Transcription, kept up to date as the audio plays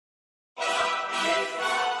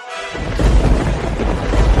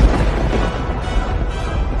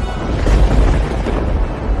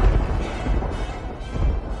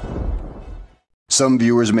Some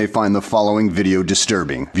viewers may find the following video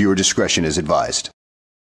disturbing. Viewer discretion is advised.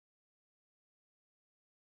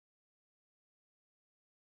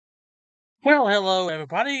 Well, hello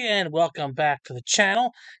everybody, and welcome back to the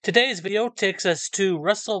channel. Today's video takes us to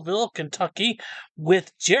Russellville, Kentucky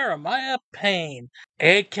with Jeremiah Payne,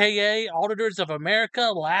 aka Auditors of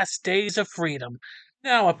America, Last Days of Freedom.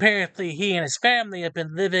 Now, apparently he and his family have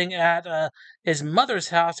been living at his mother's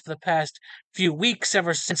house for the past few weeks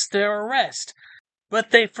ever since their arrest.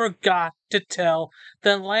 But they forgot to tell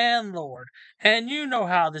the landlord. And you know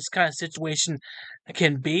how this kind of situation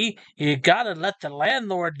can be. You gotta let the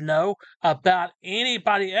landlord know about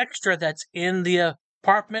anybody extra that's in the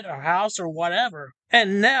apartment or house or whatever.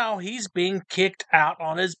 And now he's being kicked out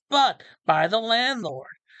on his butt by the landlord.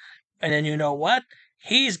 And then you know what?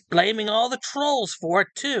 He's blaming all the trolls for it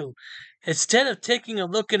too. Instead of taking a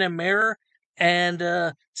look in a mirror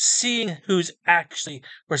and seeing who's actually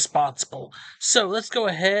responsible. So let's go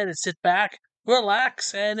ahead and sit back,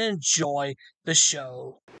 relax, and enjoy the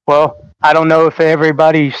show. Well, I don't know if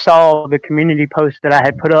everybody saw the community post that I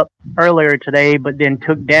had put up earlier today, but then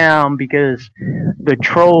took down because the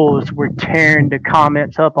trolls were tearing the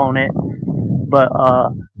comments up on it. But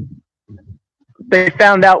they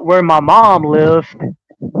found out where my mom lived,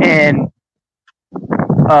 and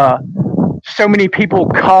so many people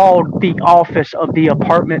called the office of the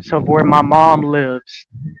apartments of where my mom lives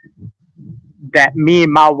that me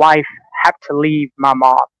and my wife have to leave my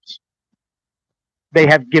mom's. They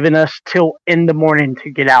have given us till in the morning to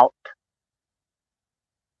get out.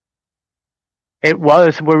 It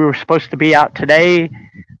was where we were supposed to be out today,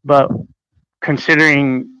 but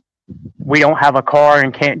considering we don't have a car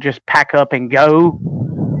and can't just pack up and go,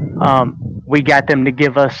 we got them to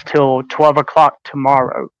give us till 12 o'clock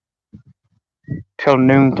tomorrow. Till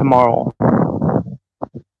noon tomorrow.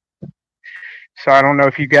 So I don't know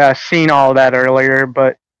if you guys seen all that earlier,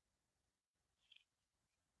 but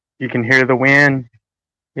you can hear the wind.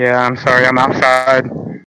 Yeah, I'm sorry, I'm outside.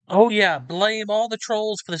 Oh yeah, blame all the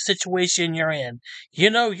trolls for the situation you're in.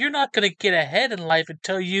 You know, you're not going to get ahead in life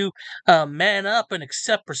until you man up and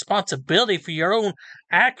accept responsibility for your own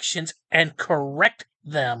actions and correct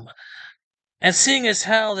them. And seeing as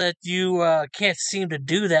how that you can't seem to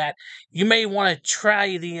do that, you may want to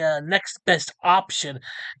try the next best option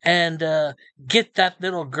and get that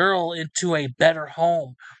little girl into a better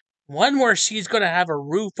home. One where she's going to have a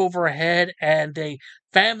roof over her head and a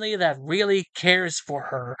family that really cares for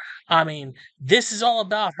her. I mean, this is all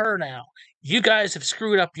about her now. You guys have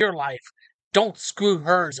screwed up your life. Don't screw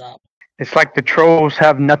hers up. It's like the trolls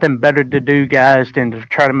have nothing better to do, guys, than to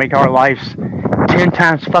try to make our lives 10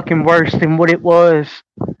 times fucking worse than what it was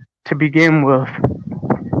to begin with,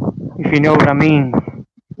 if you know what I mean.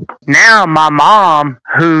 Now my mom,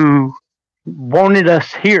 who wanted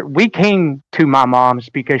us here, we came to my mom's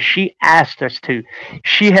because she asked us to.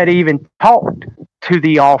 She had even talked to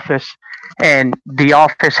the office, and the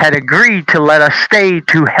office had agreed to let us stay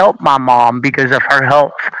to help my mom because of her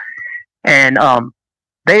health, and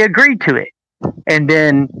they agreed to it. And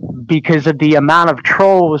then because of the amount of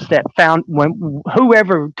trolls that found, when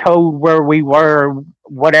whoever told where we were,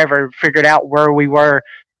 whatever, figured out where we were,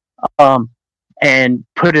 and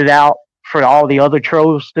put it out for all the other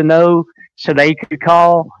trolls to know so they could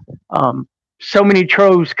call. So many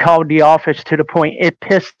trolls called the office to the point it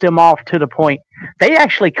pissed them off, to the point they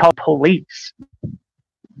actually called police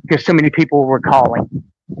because so many people were calling.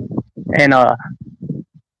 And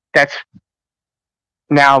that's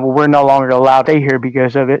now we're no longer allowed to stay here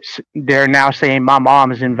because of it. They're now saying my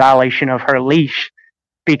mom is in violation of her leash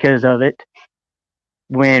because of it.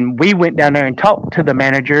 When we went down there and talked to the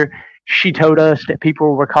manager, she told us that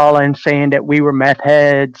people were calling saying that we were meth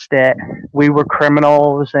heads, that we were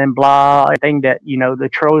criminals, and blah, everything that, you know, the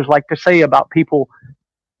trolls like to say about people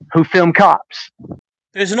who film cops.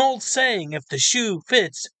 There's an old saying, if the shoe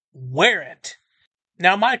fits, wear it.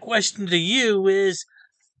 Now my question to you is,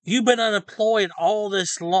 you've been unemployed all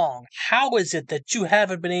this long. How is it that you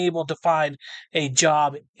haven't been able to find a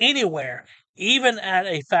job anywhere, even at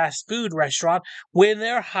a fast food restaurant, when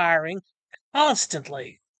they're hiring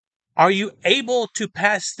constantly? Are you able to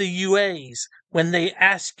pass the UAs when they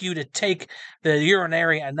ask you to take the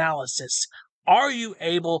urinary analysis? Are you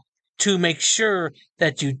able to make sure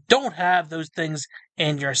that you don't have those things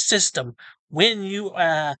in your system when you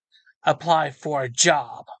apply for a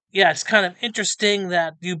job? Yeah, it's kind of interesting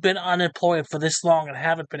that you've been unemployed for this long and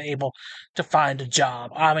haven't been able to find a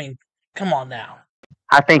job. I mean, come on now.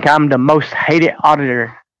 I think I'm the most hated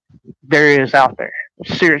auditor there is out there.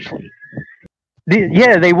 Seriously.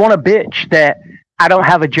 Yeah, they want a bitch that I don't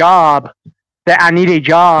have a job, that I need a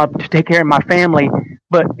job to take care of my family.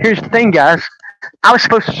 But here's the thing, guys. I was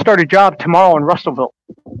supposed to start a job tomorrow in Russellville.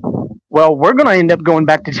 Well, we're going to end up going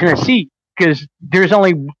back to Tennessee because there's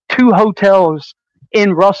only 2 hotels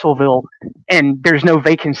in Russellville and there's no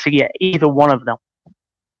vacancy at either one of them.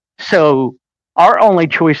 So our only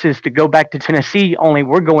choice is to go back to Tennessee, only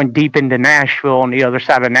we're going deep into Nashville on the other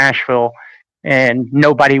side of Nashville, and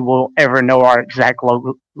nobody will ever know our exact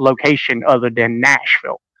location other than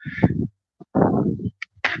Nashville.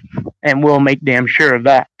 And we'll make damn sure of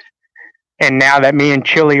that. And now that me and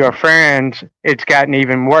Chili are friends, it's gotten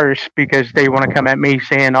even worse because they want to come at me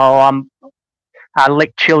saying, "Oh, I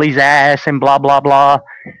licked Chili's ass and blah blah blah."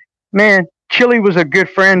 Man, Chili was a good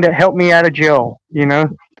friend that helped me out of jail. You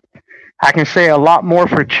know, I can say a lot more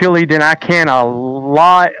for Chili than I can a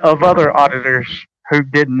lot of other auditors who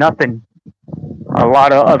did nothing. A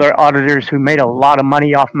lot of other auditors who made a lot of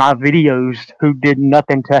money off my videos who did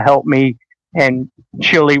nothing to help me, and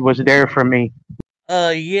Chili was there for me.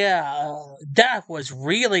 That was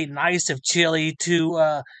really nice of Chili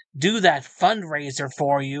to do that fundraiser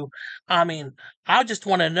for you. I mean, I just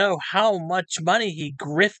want to know how much money he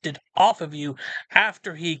grifted off of you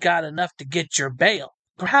after he got enough to get your bail.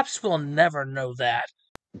 Perhaps we'll never know that.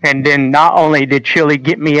 And then not only did Chili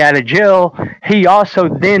get me out of jail, he also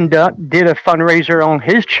then did a fundraiser on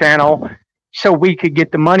his channel so we could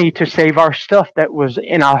get the money to save our stuff that was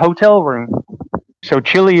in our hotel room. So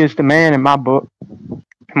Chili is the man in my book.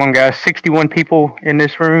 Come on, guys. 61 people in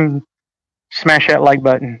this room. Smash that like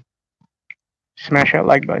button. Smash that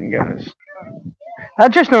like button, guys. I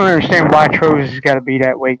just don't understand why Troves has got to be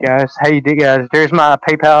that way, guys. Hey, guys, there's my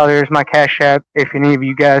PayPal. There's my Cash App. If any of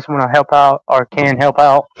you guys want to help out or can help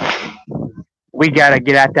out, we got to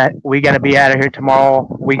get at that. We got to be out of here tomorrow.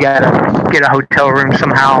 We got to get a hotel room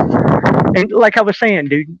somehow. And like I was saying,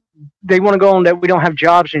 dude, they want to go on that we don't have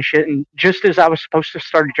jobs and shit. And just as I was supposed to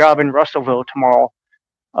start a job in Russellville tomorrow,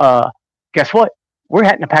 guess what? We're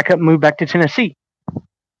having to pack up and move back to Tennessee.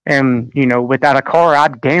 And, you know, without a car, I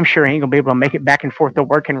damn sure ain't going to be able to make it back and forth to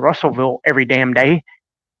work in Russellville every damn day.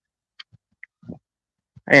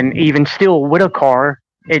 And even still, with a car,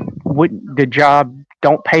 the job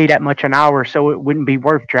don't pay that much an hour, so it wouldn't be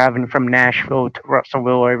worth driving from Nashville to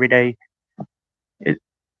Russellville every day.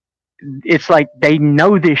 It's like they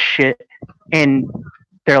know this shit, and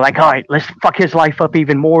they're like, all right, let's fuck his life up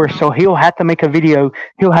even more. So he'll have to make a video.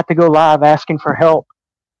 He'll have to go live asking for help.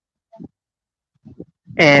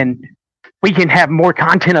 And we can have more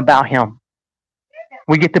content about him.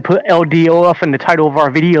 We get to put LDOF in the title of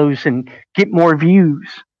our videos and get more views.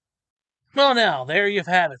 Well, now, there you've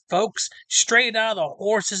had it, folks. Straight out of the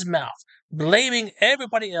horse's mouth. Blaming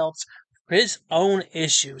everybody else for his own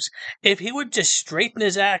issues. If he would just straighten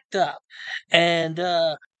his act up and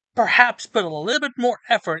perhaps put a little bit more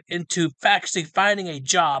effort into actually finding a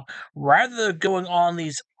job rather than going on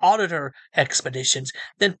these auditor expeditions,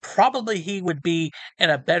 then probably he would be in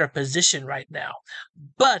a better position right now.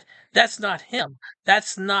 But that's not him.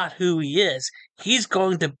 That's not who he is. He's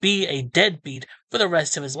going to be a deadbeat for the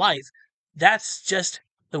rest of his life. That's just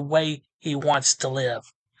the way he wants to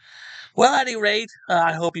live. Well, at any rate,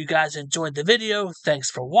 I hope you guys enjoyed the video.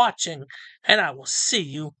 Thanks for watching, and I will see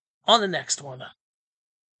you on the next one.